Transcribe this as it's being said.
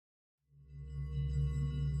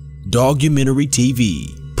Dogumentary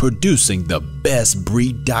TV, producing the best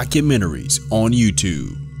breed documentaries on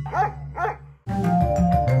YouTube.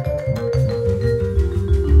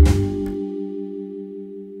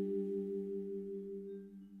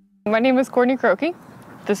 My name is Courtney Croakey.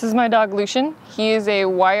 This is my dog Lucian. He is a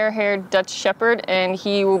wire-haired Dutch Shepherd and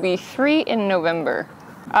he will be 3 in November.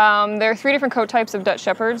 There are 3 different coat types of Dutch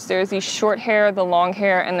Shepherds. There's the short hair, the long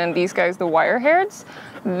hair, and then these guys, the wire-haireds.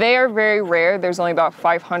 They are very rare. There's only about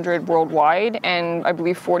 500 worldwide, and I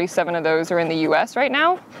believe 47 of those are in the US right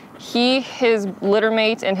now. His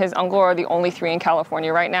littermate, and his uncle are the only 3 in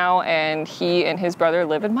California right now, and he and his brother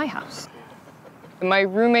live in my house. My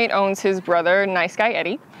roommate owns his brother, Nice Guy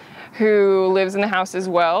Eddie, who lives in the house as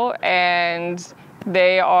well, and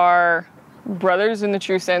they are brothers in the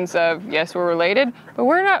true sense of, yes, we're related, but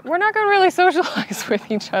we're not going to really socialize with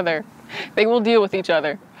each other. They will deal with each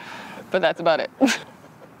other, but that's about it.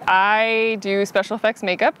 I do special effects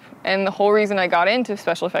makeup, and the whole reason I got into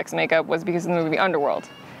special effects makeup was because of the movie Underworld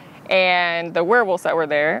and the werewolves that were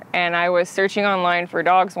there. And I was searching online for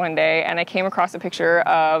dogs one day, and I came across a picture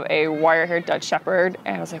of a wire-haired Dutch Shepherd,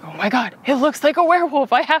 and I was like, oh my God, it looks like a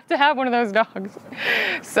werewolf. I have to have one of those dogs.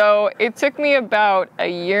 So it took me about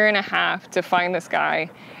 1.5 years to find this guy,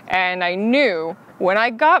 and I knew when I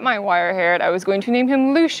got my wire-haired, I was going to name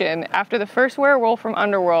him Lucian after the first werewolf from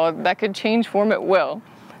Underworld that could change form at will.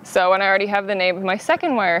 So, and I already have the name of my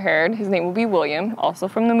second wire-haired. His name will be William, also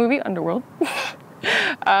from the movie Underworld.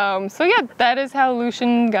 So yeah, that is how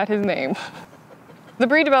Lucian got his name. The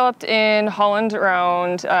breed developed in Holland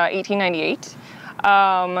around 1898.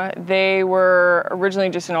 They were originally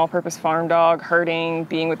just an all-purpose farm dog, herding,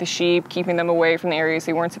 being with the sheep, keeping them away from the areas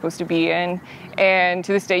they weren't supposed to be in. And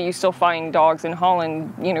to this day, you still find dogs in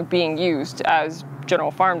Holland, being used as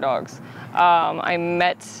general farm dogs. I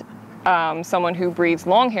met someone who breeds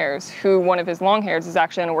long hairs, who one of his long hairs is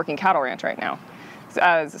actually on a working cattle ranch right now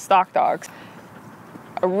as stock dogs.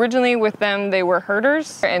 Originally with them, they were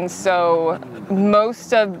herders, and so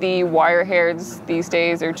most of the wire-hairs these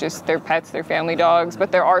days are just their pets, their family dogs,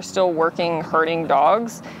 but there are still working herding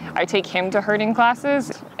dogs. I take him to herding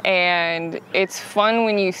classes, and it's fun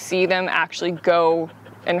when you see them actually go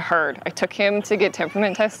and herd. I took him to get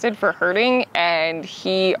temperament tested for herding, and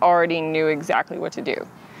he already knew exactly what to do.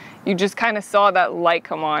 You just kind of saw that light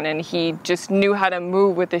come on, and he just knew how to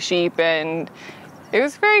move with the sheep, and it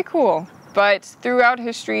was very cool. But throughout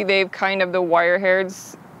history, they've kind of the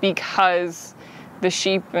wire-hairs, because the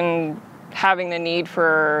sheep and having the need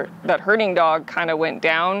for that herding dog kind of went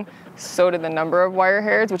down, so did the number of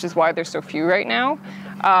wire-hairs, which is why there's so few right now.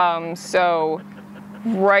 So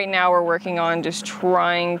right now we're working on just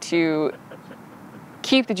trying to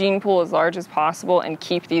keep the gene pool as large as possible and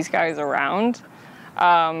keep these guys around.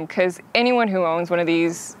 Because anyone who owns one of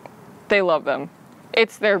these, they love them.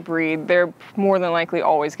 It's their breed. They're more than likely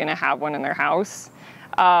always going to have one in their house.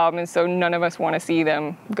 And so none of us want to see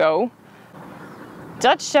them go.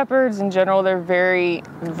 Dutch Shepherds in general, they're very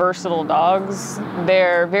versatile dogs.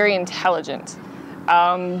 They're very intelligent.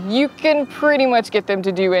 You can pretty much get them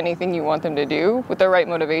to do anything you want them to do with the right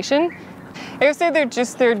motivation. I would say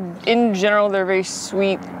in general, they're very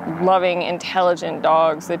sweet, loving, intelligent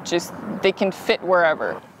dogs that they can fit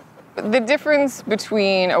wherever. The difference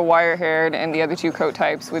between a wire-haired and the other 2 coat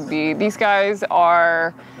types would be these guys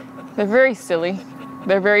they're very silly.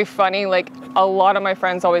 They're very funny. Like, a lot of my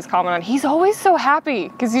friends always comment on, he's always so happy,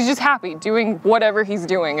 because he's just happy doing whatever he's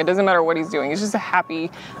doing. It doesn't matter what he's doing. He's just a happy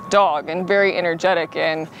dog and very energetic.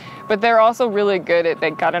 But they're also really good at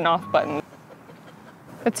they got an off button.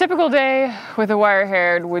 A typical day with a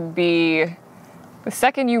wire-haired would be the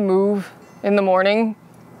second you move in the morning,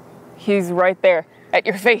 he's right there at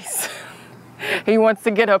your face. He wants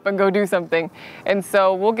to get up and go do something. And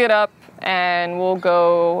so we'll get up and we'll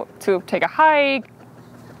go to take a hike,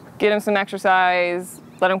 get him some exercise,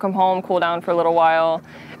 let him come home, cool down for a little while,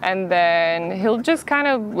 and then he'll just kind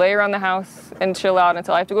of lay around the house and chill out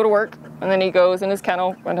until I have to go to work. And then he goes in his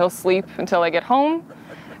kennel and he'll sleep until I get home.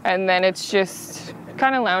 And then it's just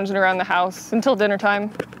kind of lounging around the house until dinner time.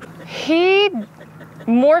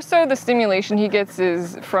 More so the stimulation he gets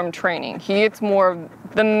is from training.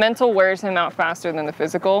 The mental wears him out faster than the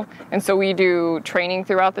physical, and so we do training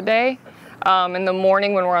throughout the day. In the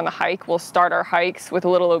morning when we're on the hike, we'll start our hikes with a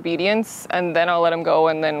little obedience, and then I'll let him go,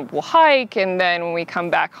 and then we'll hike, and then when we come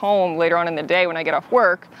back home later on in the day when I get off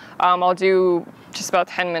work, I'll do just about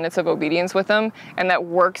 10 minutes of obedience with him, and that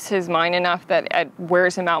works his mind enough that it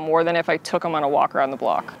wears him out more than if I took him on a walk around the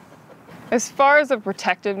block. As far as the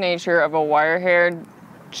protective nature of a wire-haired,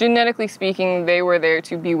 genetically speaking, they were there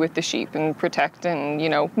to be with the sheep and protect and,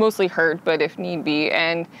 mostly herd, but if need be.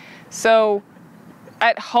 And so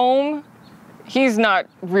At home, he's not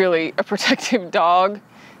really a protective dog.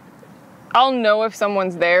 I'll know if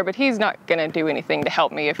someone's there, but he's not gonna do anything to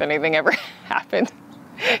help me if anything ever happened.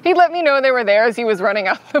 He'd let me know they were there as he was running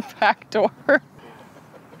out the back door.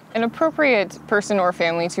 An appropriate person or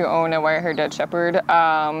family to own a wire-haired Dutch Shepherd,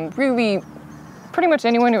 really pretty much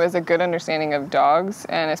anyone who has a good understanding of dogs,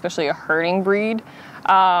 and especially a herding breed.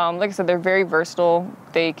 Like I said, they're very versatile.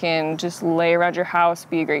 They can just lay around your house,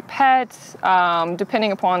 be a great pet.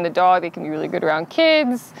 Depending upon the dog, they can be really good around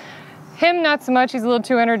kids. Him, not so much. He's a little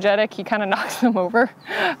too energetic. He kind of knocks them over,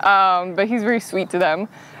 but he's very sweet to them.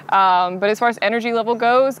 But as far as energy level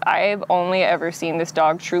goes, I've only ever seen this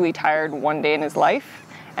dog truly tired one day in his life.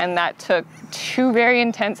 And that took 2 very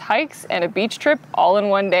intense hikes and a beach trip all in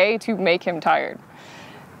one day to make him tired.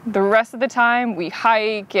 The rest of the time we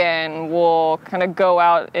hike and we'll kind of go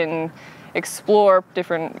out and explore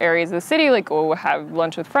different areas of the city, like we'll have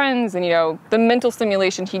lunch with friends, and you know, the mental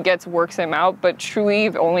stimulation he gets works him out, but truly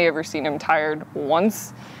I've only ever seen him tired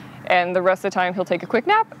once, and the rest of the time he'll take a quick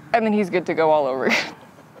nap and then he's good to go all over again.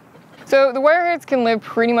 So the wire-haireds can live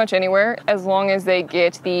pretty much anywhere as long as they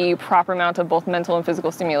get the proper amount of both mental and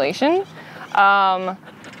physical stimulation.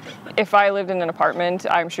 If I lived in an apartment,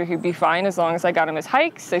 I'm sure he'd be fine as long as I got him his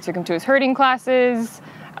hikes. I took him to his herding classes.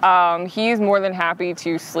 He's more than happy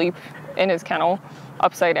to sleep in his kennel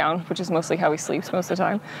upside down, which is mostly how he sleeps most of the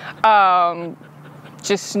time.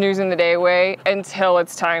 Just snoozing the day away until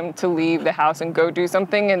it's time to leave the house and go do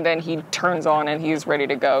something, and then he turns on and he's ready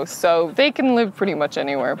to go. So they can live pretty much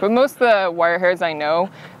anywhere. But most of the wire-hairs I know,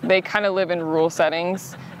 they kind of live in rural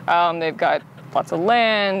settings. They've got lots of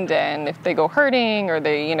land, and if they go herding or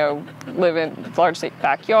they, you know, live in large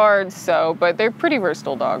backyards. So, but they're pretty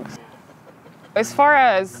versatile dogs. As far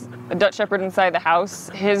as a Dutch Shepherd inside the house,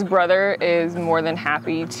 his brother is more than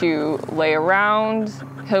happy to lay around.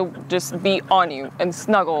 He'll just be on you and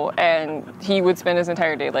snuggle, and he would spend his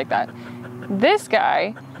entire day like that. This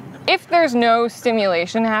guy, if there's no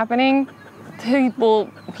stimulation happening,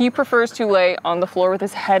 he prefers to lay on the floor with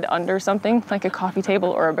his head under something, like a coffee table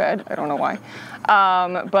or a bed. I don't know why.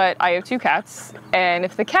 But I have 2 cats, and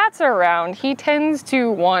if the cats are around, he tends to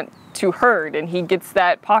want to herd, and he gets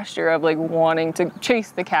that posture of like wanting to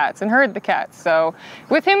chase the cats and herd the cats. So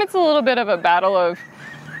with him, it's a little bit of a battle of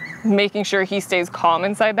making sure he stays calm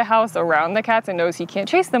inside the house around the cats and knows he can't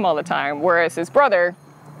chase them all the time, whereas his brother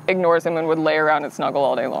ignores him and would lay around and snuggle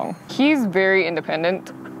all day long. He's very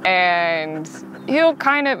independent, and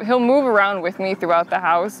he'll move around with me throughout the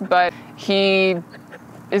house, but he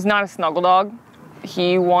is not a snuggle dog.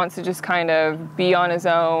 He wants to just kind of be on his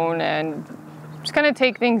own and just kind of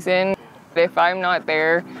take things in. If I'm not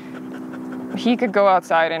there, he could go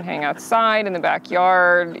outside and hang outside in the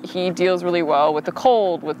backyard. He deals really well with the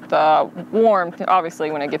cold, with the warmth. Obviously,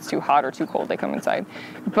 when it gets too hot or too cold, they come inside.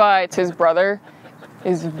 But his brother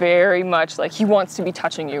is very much like he wants to be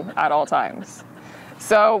touching you at all times.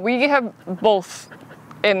 So we have both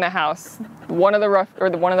in the house. One of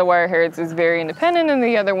the wire-hairs is very independent, and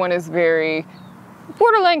the other one is very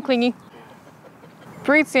borderline clingy.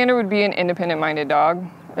 Breed standard would be an independent-minded dog,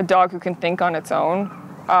 a dog who can think on its own,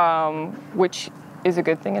 which is a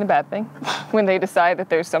good thing and a bad thing when they decide that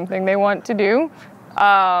there's something they want to do.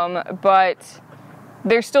 But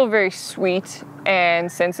they're still very sweet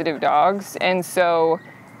and sensitive dogs, and so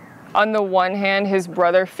on the one hand, his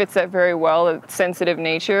brother fits that very well, a sensitive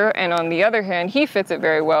nature, and on the other hand, he fits it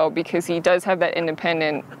very well because he does have that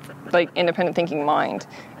independent thinking mind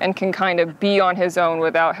and can kind of be on his own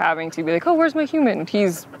without having to be like, oh, where's my human?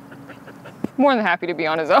 He's more than happy to be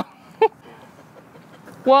on his own.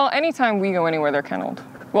 Well, anytime we go anywhere, they're kenneled.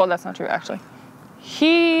 Well, that's not true, actually.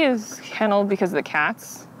 He is kenneled because of the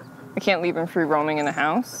cats. I can't leave him free roaming in the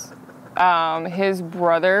house. His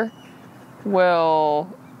brother will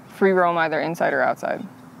free roam either inside or outside.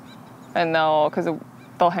 And they'll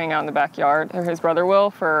hang out in the backyard, or his brother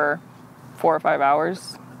will, for 4 or 5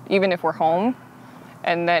 hours, even if we're home.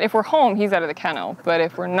 And then if we're home, he's out of the kennel. But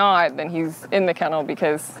if we're not, then he's in the kennel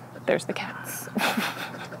because there's the cats.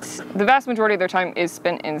 The vast majority of their time is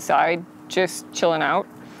spent inside, just chilling out.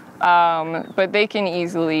 But they can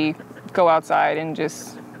easily go outside and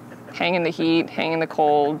just hang in the heat, hang in the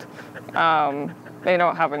cold. They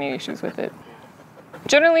don't have any issues with it.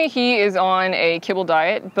 Generally, he is on a kibble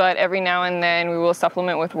diet, but every now and then we will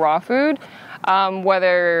supplement with raw food,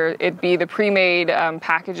 whether it be the pre-made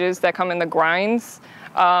packages that come in the grinds,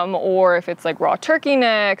 or if it's like raw turkey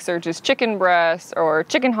necks, or just chicken breasts, or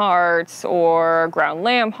chicken hearts, or ground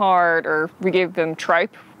lamb heart, or we gave them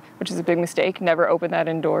tripe, which is a big mistake. Never open that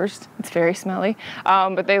indoors. It's very smelly,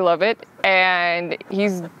 but they love it. And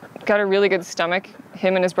he's got a really good stomach.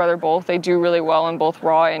 Him and his brother both. They do really well on both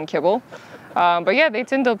raw and kibble. But yeah, they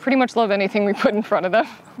tend to pretty much love anything we put in front of them.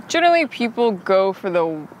 Generally, people go for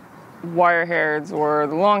the wire-hairs or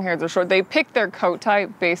the long-hairs or short. They pick their coat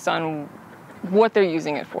type based on what they're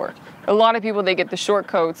using it for. A lot of people, they get the short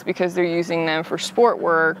coats because they're using them for sport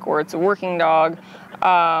work, or it's a working dog,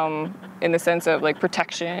 in the sense of like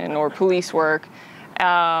protection or police work.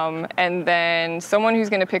 And then someone who's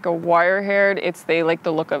gonna pick a wire-haired, they like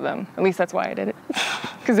the look of them. At least that's why I did it,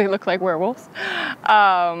 because they look like werewolves.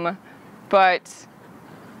 But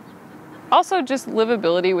also just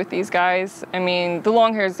livability with these guys. I mean, the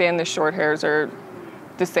long hairs and the short hairs are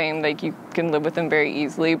the same, like you can live with them very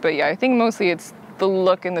easily. But yeah, I think mostly it's the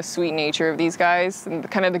look and the sweet nature of these guys and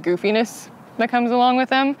kind of the goofiness that comes along with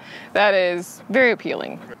them that is very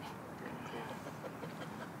appealing.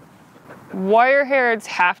 Wire-haireds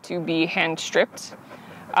have to be hand stripped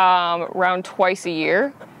around twice a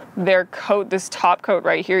year. Their coat, this top coat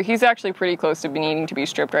right here, he's actually pretty close to needing to be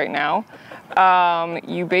stripped right now.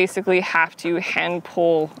 You basically have to hand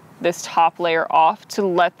pull this top layer off to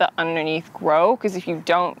let the underneath grow, because if you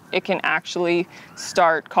don't, it can actually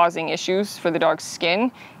start causing issues for the dog's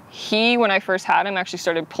skin. When I first had him, actually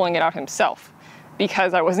started pulling it out himself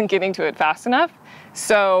because I wasn't getting to it fast enough.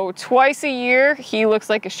 So twice a year, he looks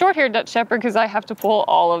like a short-haired Dutch Shepherd because I have to pull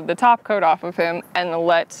all of the top coat off of him and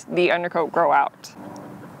let the undercoat grow out.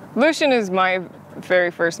 Lucian is my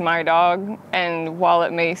very first my dog, and while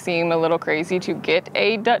it may seem a little crazy to get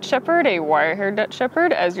a Dutch Shepherd, a wire-haired Dutch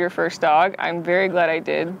Shepherd, as your first dog, I'm very glad I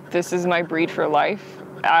did. This is my breed for life.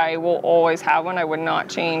 I will always have one. I would not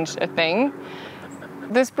change a thing.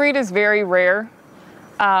 This breed is very rare,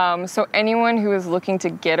 so anyone who is looking to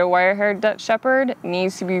get a wire-haired Dutch Shepherd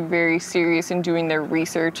needs to be very serious in doing their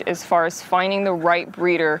research as far as finding the right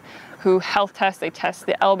breeder who health tests. They test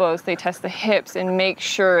the elbows, they test the hips, and make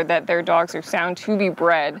sure that their dogs are sound to be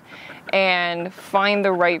bred, and find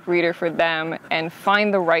the right breeder for them and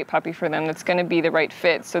find the right puppy for them that's going to be the right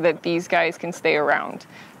fit so that these guys can stay around.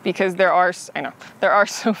 Because there are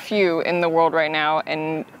so few in the world right now,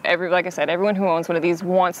 and like I said, everyone who owns one of these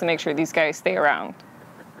wants to make sure these guys stay around.